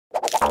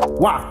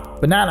哇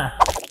 ，banana！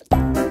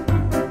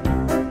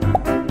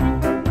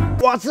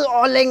 我吃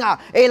orange 啊！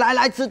哎，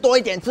来吃多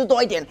一点，吃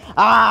多一点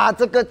啊！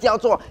这个叫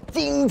做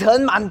金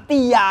城满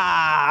地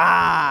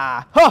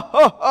呀！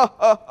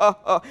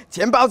啊，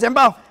钱包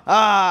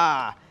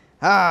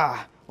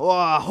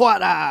我花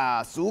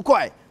了10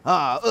块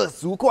啊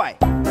，20块。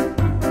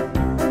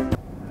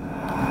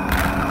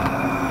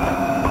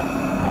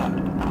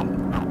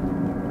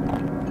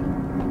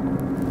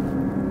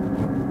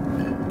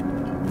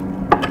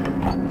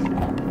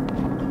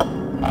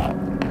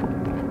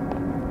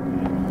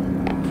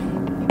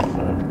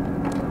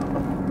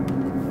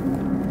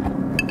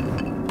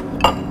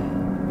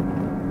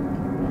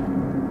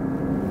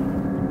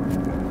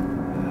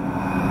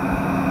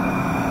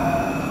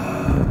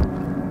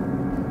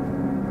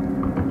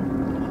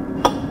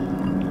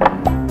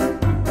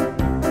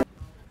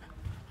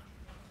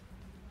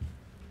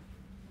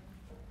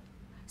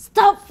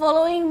 Stop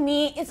following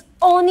me. It's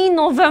only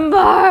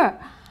November.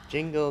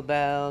 Jingle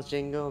bells,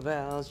 jingle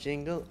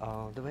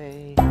all the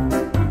way. Oh,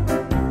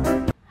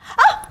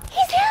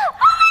 he's here!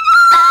 Oh my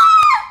god!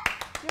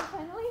 You're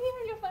finally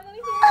here.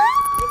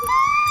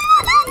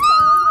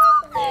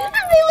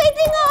 I've been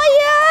waiting all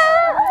year.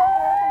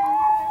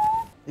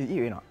 You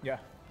eat or not? Yeah.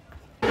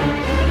 Hey,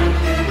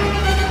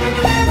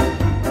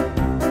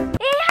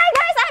 hi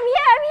guys, I'm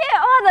here.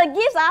 All the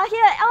gifts are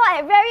here. All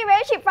at very,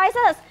 very cheap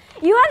prices.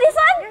 You want this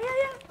one?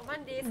 Yeah.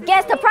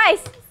 Guess the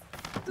price.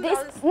 This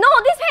pair is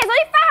only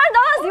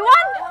 $500. You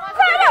want?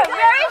 $500,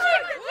 very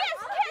cheap. Yes,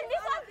 can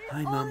this one?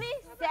 Hi, Mom. Only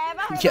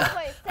 700. Yeah,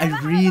 I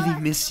really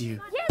miss you.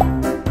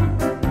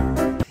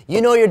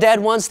 You know your dad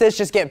wants this,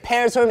 just get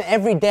pears for him.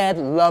 Every dad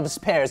loves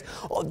pears.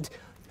 Oh,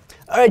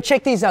 all right,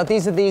 check these out.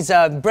 These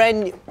are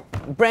brand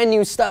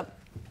new stuff.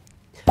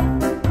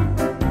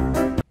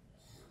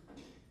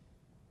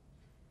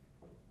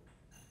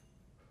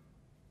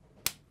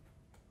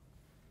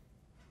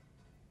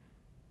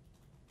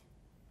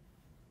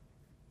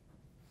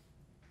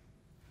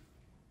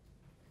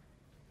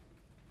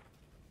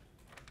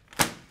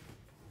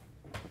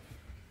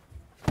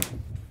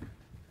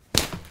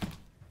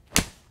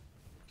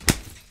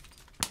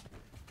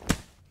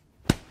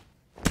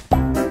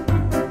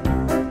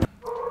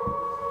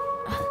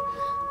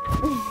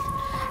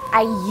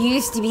 I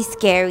used to be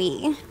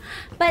scary,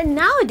 but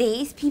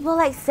nowadays people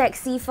like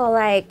sexy for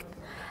like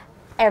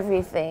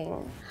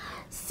everything.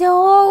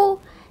 So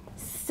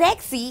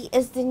sexy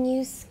is the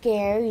new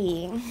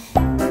scary.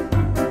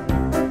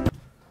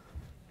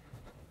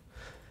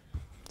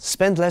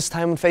 Spend less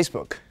time on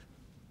Facebook.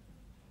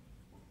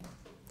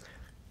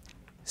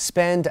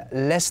 Spend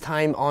less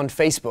time on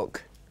Facebook.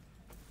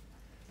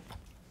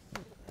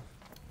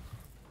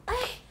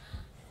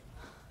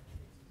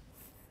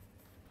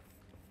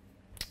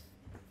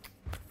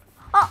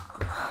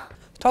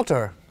 Talk to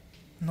her.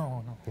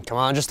 No. Come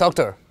on, just talk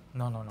to her.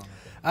 No.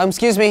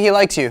 Excuse me, he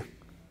likes you.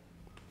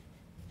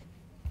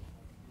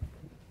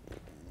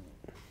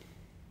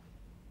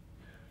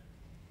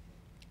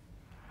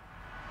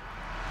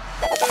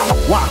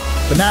 Wow,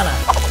 banana!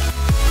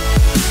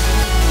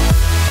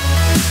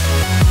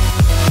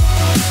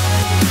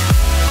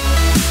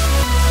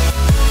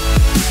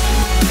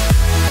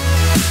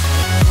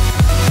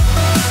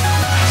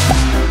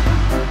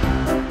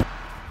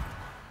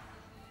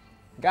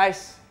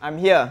 Guys, I'm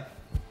here.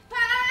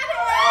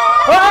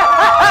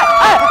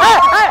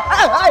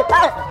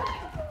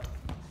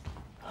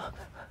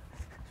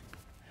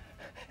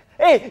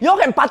 Hey, you all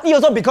can party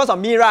also because of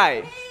me,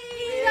 right?